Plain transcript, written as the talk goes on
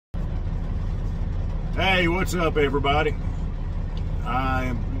Hey, what's up, everybody? I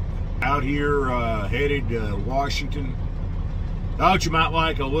am out here headed to Washington. Thought you might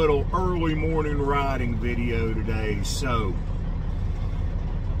like a little early morning riding video today, so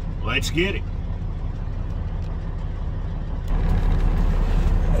let's get it.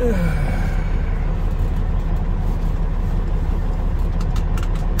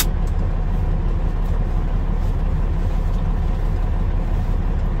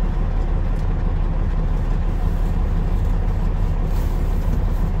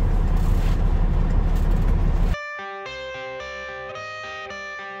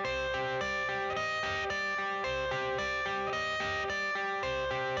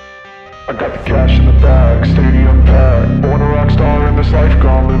 I got the cash in the bag, stadium packed. Born a rock star in this life,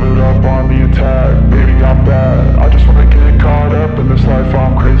 gon' live it up on the attack. Baby, I'm bad, I just wanna get caught up in this life.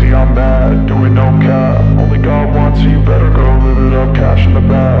 I'm crazy, I'm mad, doing no cap. Only God wants you, better go live it up. Cash in the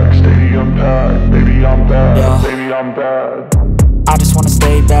bag, stadium packed. Baby, I'm bad, yeah. Baby, I'm bad. I just wanna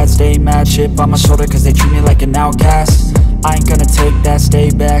stay bad, stay mad. Chip on my shoulder cause they treat me like an outcast. I ain't gonna take that, stay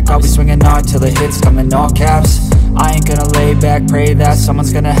back. I'll be swinging hard till the hits come in all caps. I ain't gonna lay back, pray that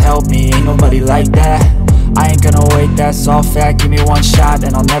someone's gonna help me. Ain't nobody like that. I ain't gonna wait, that's all fact. Give me one shot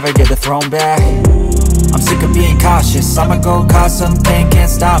and I'll never get the throne back. I'm sick of being cautious, I'ma go cause something,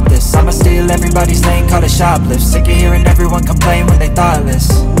 can't stop this. I'ma steal everybody's lane, call it shoplift. Sick of hearing everyone complain when they thoughtless.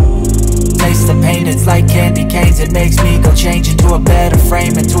 Taste the pain, it's like candy canes. It makes me go change into a better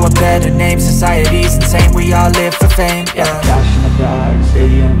frame, into a better name. Society's insane, we all live for fame, yeah. Cash in the bag,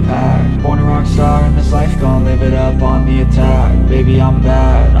 stadium packed. Born a rock star in this life, gon' live it up on the attack. Baby, I'm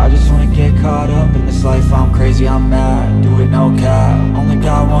bad, I just wanna get caught up in this life. I'm crazy, I'm mad, do it no cap. Only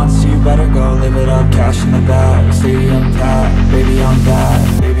God wants you, better go live it up. Cash in the bag, stadium packed. Baby, I'm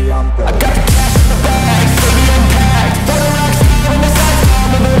bad, baby, I'm bad. I got the cash in the bag, stadium packed. Born a rock star in this life,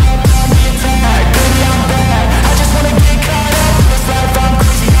 gon' live it up. Baby, I'm bad, I just wanna get caught up in this life. I'm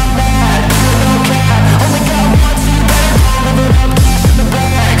crazy, I'm mad, do it no cap. Only God wants you, better go live it up. Cash in the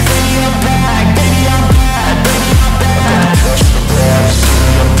bag, stadium packed. Baby, I'm bad, baby, I'm bad. Cash in the bag,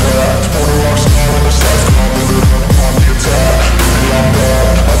 stadium packed. Born a rock star in this life, gon' live it up on the attack. Baby, I'm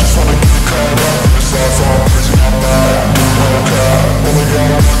bad, I just wanna get caught up in this life. I'm crazy, I'm mad, do it no cap. Only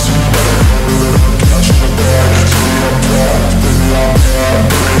God wants you, better go live it up. Cash in the bag, stadium packed. Baby, I'm bad, baby, I'm bad.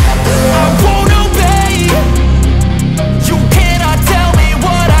 I won't obey. You cannot tell me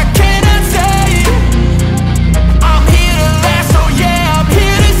what I cannot say. I'm here to last, so yeah, I'm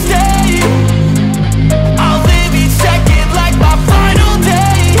here to stay. I'll live each second like my final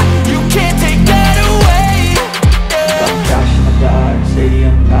day. You can't take that away, yeah. Got cash in the bag,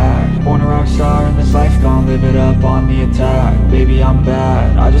 stadium packed. Born a rock star in this life, gon' live it up on the attack. Baby, I'm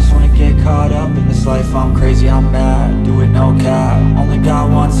bad, I just wanna get caught up in this life. I'm crazy, I'm mad, do it no cap. Only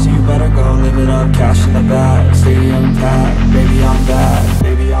God wants you, better go live it up. Cash in the bag, stadium packed. Baby, I'm bad,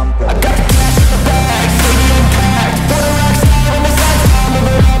 baby, I'm bad. I got the cash in the bag, stadium packed. Born a rock star in this life, gon'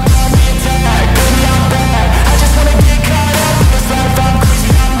 live it up on the attack. Baby, I'm bad, I just wanna get caught up in this life. I'm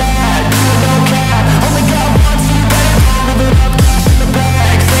crazy, I'm mad, do it no cap. Only God wants you, better go live it up. Cash in the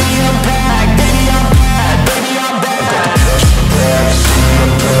bag, stadium packed. Baby, I'm bad, baby, I'm bad. I got the cash in the bag,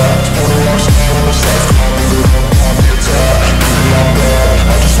 stadium packed. Born a rock star in this life, gon' live it up on the attack. Baby, I'm bad,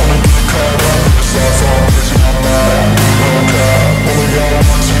 I just wanna get caught up in this life. I'm crazy, I'm mad, do it no cap. Only God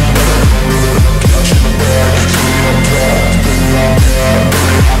wants you, better go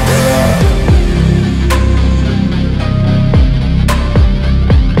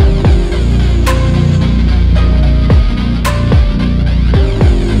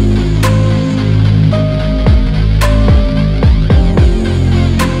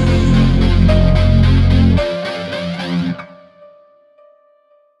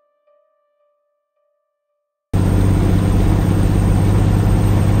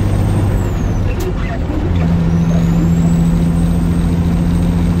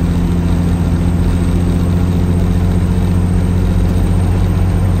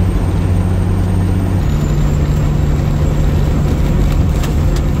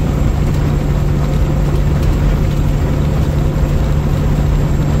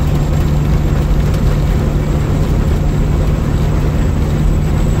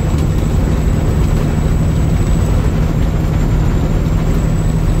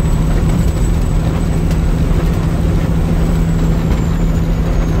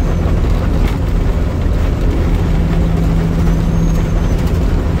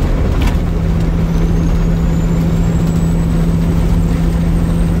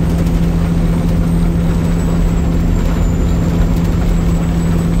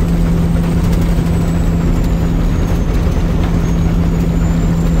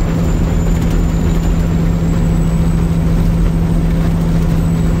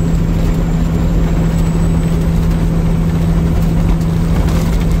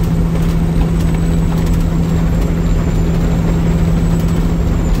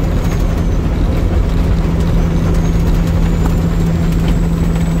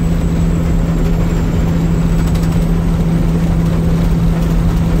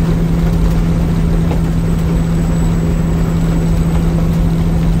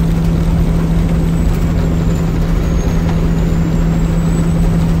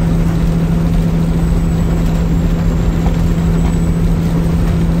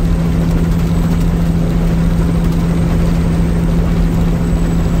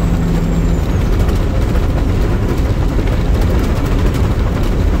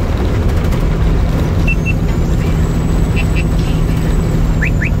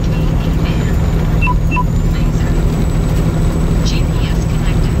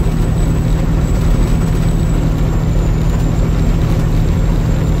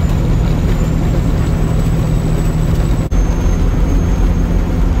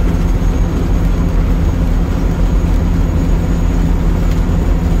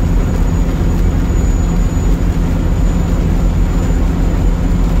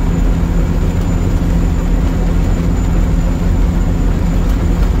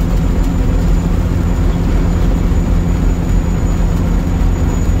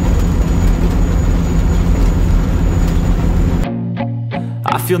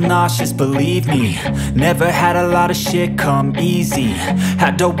feel nauseous, believe me. Never had a lot of shit come easy.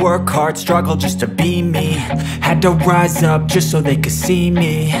 Had to work hard, struggle just to be me. Had to rise up just so they could see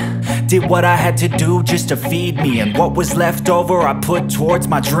me. Did what I had to do just to feed me, and what was left over I put towards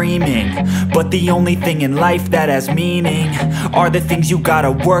my dreaming. But the only thing in life that has meaning are the things you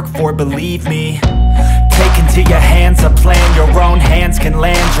gotta work for, believe me. Take into your hands a plan, your own hands can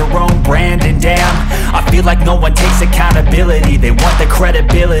land your own brand. And damn, I feel like no one takes accountability. They want the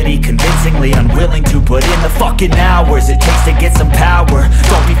credibility, convincingly unwilling to put in the fucking hours it takes to get some power.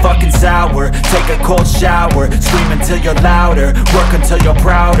 Don't be fucking sour, take a cold shower, scream until you're louder, work until you're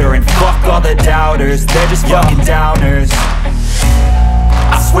prouder. And fuck all the doubters, they're just fucking downers.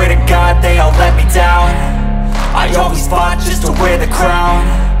 I swear to God they all let me down. I always fought just to wear the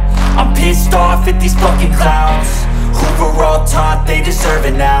crown. I'm pissed off at these fucking clowns who were all taught they deserve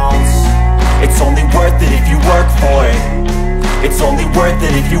an ounce. It's only worth it if you work for it. It's only worth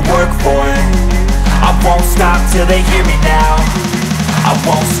it if you work for it. I won't stop till they hear me now. I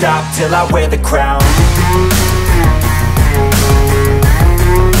won't stop till I wear the crown.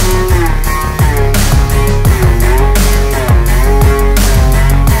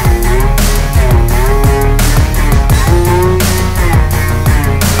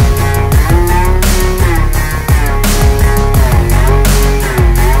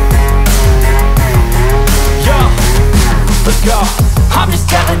 I'm just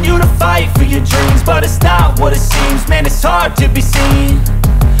telling you to fight for your dreams, but it's not what it seems. Man, it's hard to be seen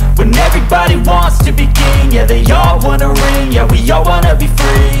when everybody wants to be king. Yeah, they all wanna ring, yeah, we all wanna be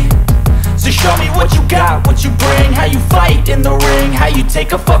free. So show me what you got, what you bring, how you fight in the ring, how you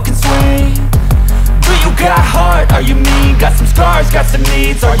take a fucking swing. Do you got heart, are you mean? Got some scars, got some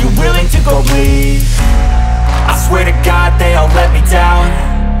needs, are you willing to go bleed? I swear to God they all let me down.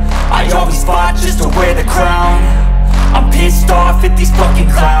 I always fought just to wear the crown. I'm pissed off at these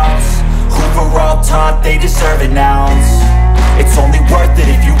fucking clowns who were all taught they deserve an ounce. It's only worth it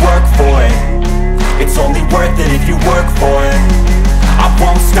if you work for it. It's only worth it if you work for it. I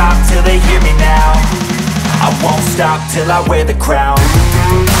won't stop till they hear me now. I won't stop till I wear the crown.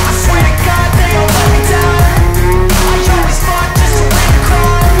 I swear to God